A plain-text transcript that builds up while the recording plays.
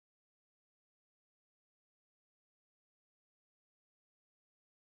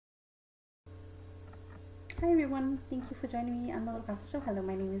Hi everyone, thank you for joining me on the Little Crafty Show. Hello,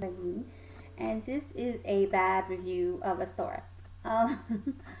 my name is Eileen, and this is a bad review of a store.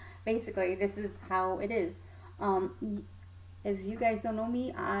 Basically, this is how it is. If you guys don't know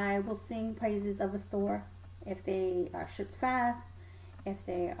me, I will sing praises of a store if they are shipped fast, if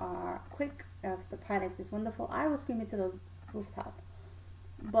they are quick, if the product is wonderful. I will scream it to the rooftop.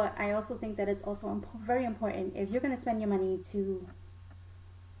 But I also think that it's also very important if you're going to spend your money to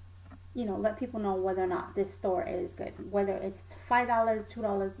let people know whether or not this store is good. Whether it's $5,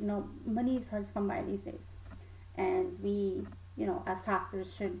 $2, money is hard to come by these days. And we, as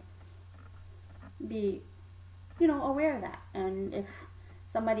crafters should be, aware of that. And if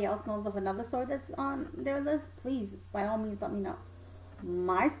somebody else knows of another store that's on their list, please, by all means, let me know.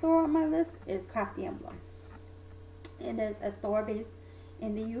 My store on my list is Crafty Emblem. It is a store based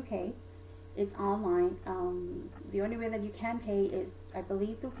in the UK. It's online. The only way that you can pay is, I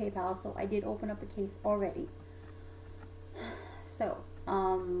believe, through PayPal. So I did open up a case already. So,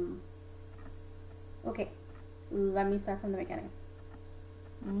 okay, let me start from the beginning.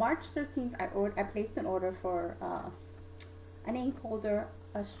 March 13th, I placed an order for an ink holder,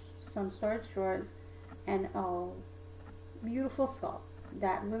 some storage drawers, and a beautiful skull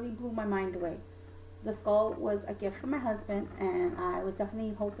that really blew my mind away. The skull was a gift from my husband, and I was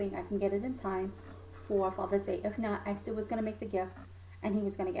definitely hoping I can get it in time for Father's Day. If not, I still was going to make the gift, and he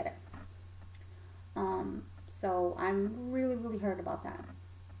was going to get it. So I'm really, really hurt about that.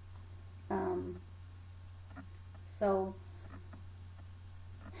 So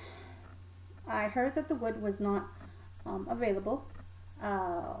I heard that the wood was not available.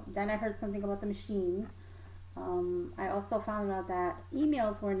 Then I heard something about the machine. I also found out that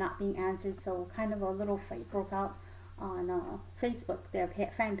emails were not being answered, so kind of a little fight broke out on Facebook, their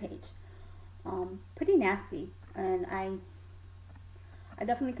fan page. Pretty nasty, and I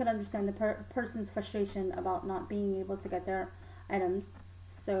definitely could understand the person's frustration about not being able to get their items,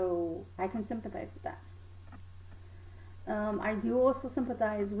 so I can sympathize with that. I do also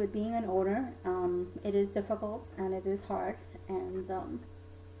sympathize with being an owner. It is difficult and it is hard, and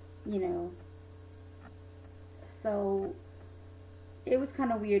so it was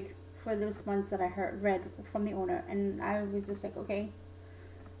kind of weird for the response that I read from the owner, and I was just like, okay,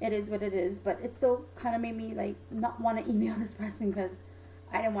 it is what it is. But it still kind of made me like not want to email this person, because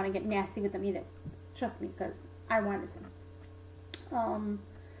I didn't want to get nasty with them either. Trust me, because I wanted to.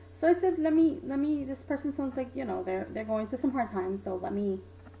 So I said, let me. This person sounds like they're going through some hard times, so let me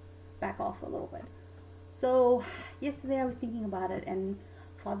back off a little bit. So yesterday I was thinking about it, and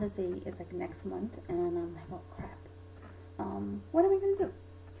Father's Day is like next month, and I'm like, oh crap, what am I gonna do?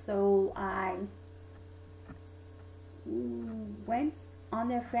 So I went on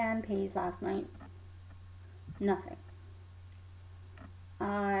their fan page last night. Nothing.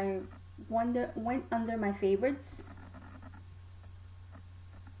 I went under my favorites,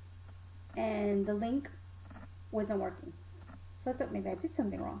 and the link wasn't working. So I thought maybe I did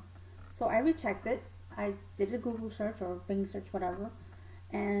something wrong. So I rechecked it. I did a Google search or Bing search, whatever.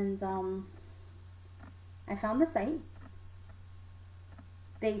 And I found the site.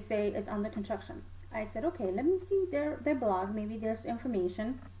 They say it's under construction. I said, okay, let me see their blog. Maybe there's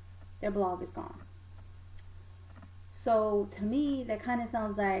information. Their blog is gone. So to me, that kind of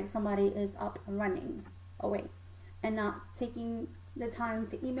sounds like somebody is up and running away and not taking the time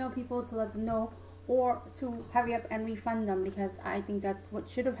to email people to let them know, or to hurry up and refund them, because I think that's what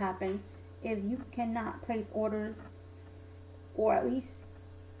should have happened. If you cannot place orders, or at least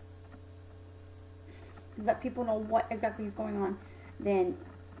let people know what exactly is going on, then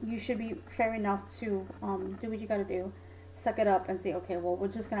you should be fair enough to do what you gotta do, suck it up and say, okay, well, we're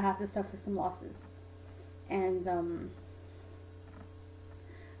just gonna have to suffer some losses. And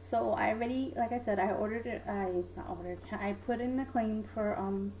so I already, like I said, I ordered it. I put in a claim for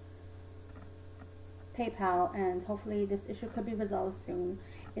PayPal, and hopefully this issue could be resolved soon.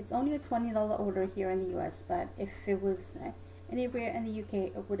 It's only a $20 order here in the US, but if it was anywhere in the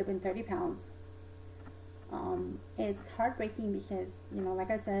UK, it would have been £30. It's heartbreaking because, like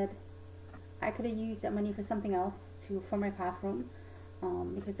I said, I could have used that money for something else, for my craft room,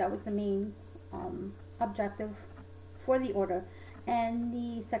 because that was the main objective for the order. And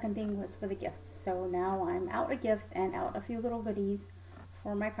the second thing was for the gift. So now I'm out a gift and out a few little goodies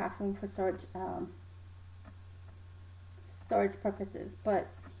for my craft room for storage purposes. But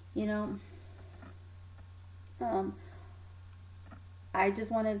I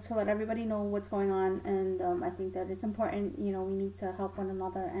just wanted to let everybody know what's going on, and I think that it's important. We need to help one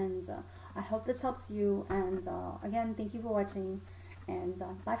another, and I hope this helps you. And again, thank you for watching, and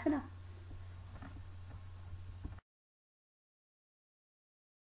bye for now.